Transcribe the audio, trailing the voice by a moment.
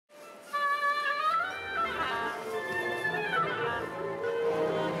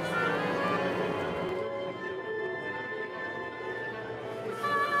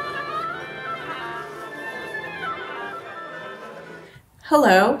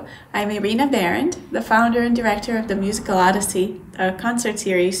Hello, I'm Irina Behrendt, the founder and director of the Musical Odyssey, a concert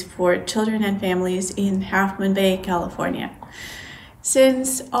series for children and families in Half Moon Bay, California.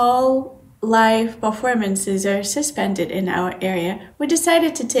 Since all live performances are suspended in our area, we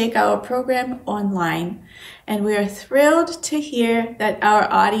decided to take our program online, and we are thrilled to hear that our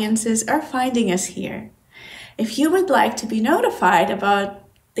audiences are finding us here. If you would like to be notified about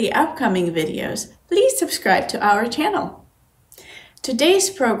the upcoming videos, please subscribe to our channel. Today's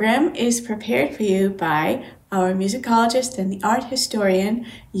program is prepared for you by our musicologist and the art historian,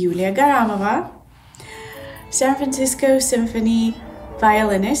 Yulia Garamova, San Francisco Symphony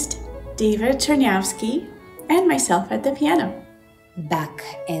violinist, David Chernyavsky, and myself at the piano. Back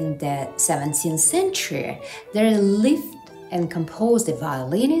in the 17th century, there lived and composed a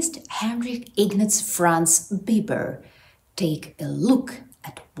violinist, Heinrich Ignaz Franz Biber. Take a look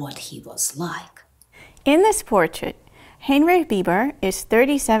at what he was like. In this portrait, Heinrich Biber is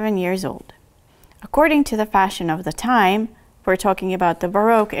 37 years old. According to the fashion of the time, we're talking about the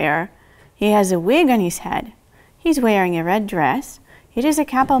Baroque era, he has a wig on his head. He's wearing a red dress. It is a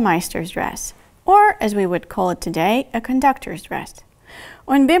Kapellmeister's dress, or as we would call it today, a conductor's dress.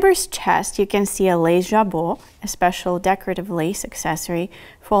 On Biber's chest, you can see a lace jabot, a special decorative lace accessory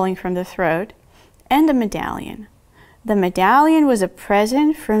falling from the throat, and a medallion. The medallion was a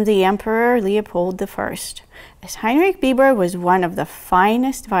present from the Emperor Leopold I, as Heinrich Biber was one of the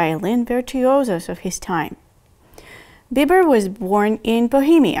finest violin virtuosos of his time. Biber was born in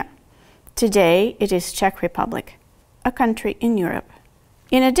Bohemia. Today it is Czech Republic, a country in Europe.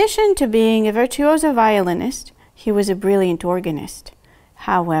 In addition to being a virtuoso violinist, he was a brilliant organist.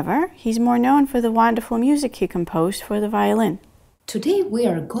 However, he's more known for the wonderful music he composed for the violin. Today we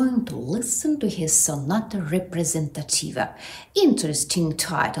are going to listen to his Sonata-Representativa. Interesting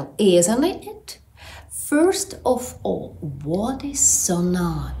title, isn't it? First of all, what is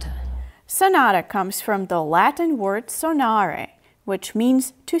sonata? Sonata comes from the Latin word sonare, which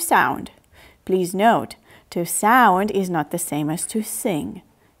means to sound. Please note, to sound is not the same as to sing.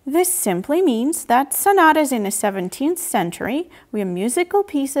 This simply means that sonatas in the 17th century were musical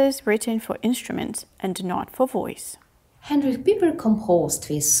pieces written for instruments and not for voice. Heinrich Biber composed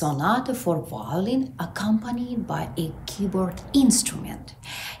this sonata for violin accompanied by a keyboard instrument.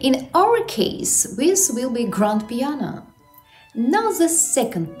 In our case, this will be grand piano. Now the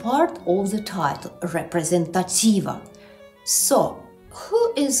second part of the title, Representativa. So,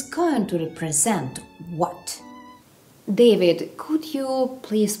 who is going to represent what? David, could you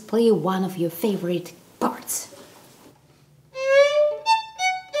please play one of your favorite parts?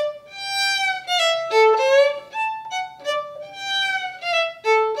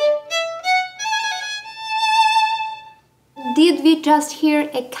 Did we just hear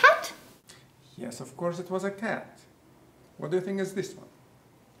a cat? Yes, of course it was a cat. What do you think is this one?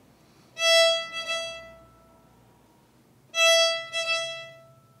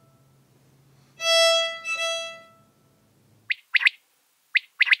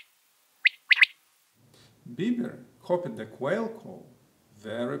 Biber copied the quail call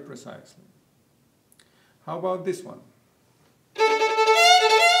very precisely. How about this one?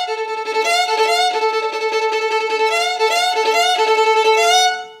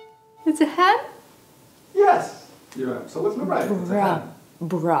 It's a hen? Yes, you're absolutely right. It's a hen.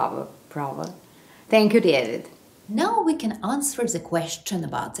 Bravo. Thank you, David. Now we can answer the question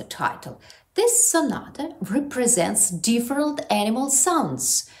about the title. This sonata represents different animal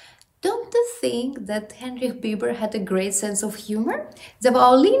sounds. Don't you think that Heinrich Biber had a great sense of humor? The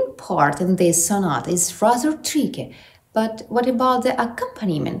violin part in this sonata is rather tricky, but what about the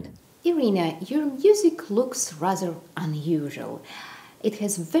accompaniment? Irina, your music looks rather unusual. It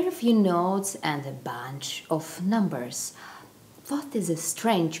has very few notes and a bunch of numbers. What is a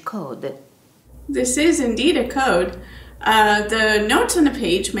strange code? This is indeed a code. The notes on the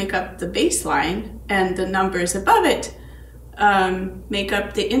page make up the bass line, and the numbers above it make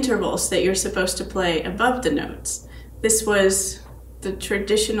up the intervals that you're supposed to play above the notes. This was the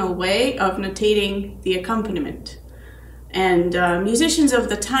traditional way of notating the accompaniment. And musicians of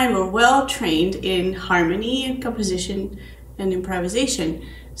the time were well trained in harmony and composition and improvisation,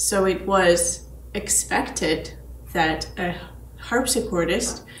 so it was expected that a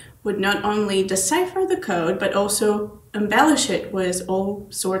harpsichordist would not only decipher the code but also embellish it with all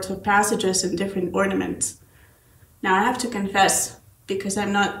sorts of passages and different ornaments. Now I have to confess, because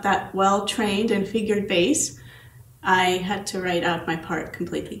I'm not that well trained in figured bass, I had to write out my part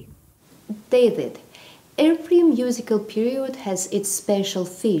completely. David, every musical period has its special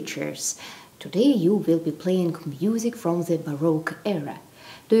features. Today you will be playing music from the Baroque era.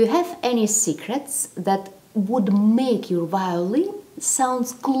 Do you have any secrets that would make your violin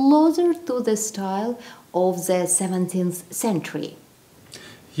sounds closer to the style of the 17th century.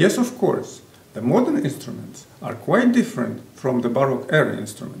 Yes, of course. The modern instruments are quite different from the Baroque era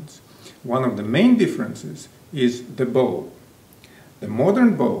instruments. One of the main differences is the bow. The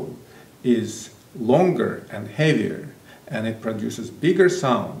modern bow is longer and heavier, and it produces bigger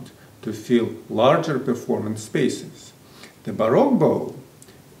sound to fill larger performance spaces. The Baroque bow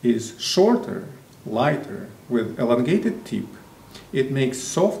is shorter, lighter, with elongated tip. It makes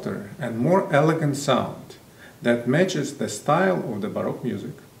softer and more elegant sound that matches the style of the Baroque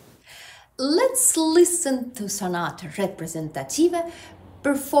music. Let's listen to Sonata Representativa,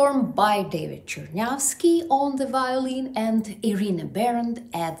 performed by David Chernyavsky on the violin and Irina Behrendt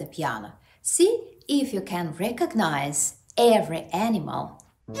at the piano. See if you can recognize every animal.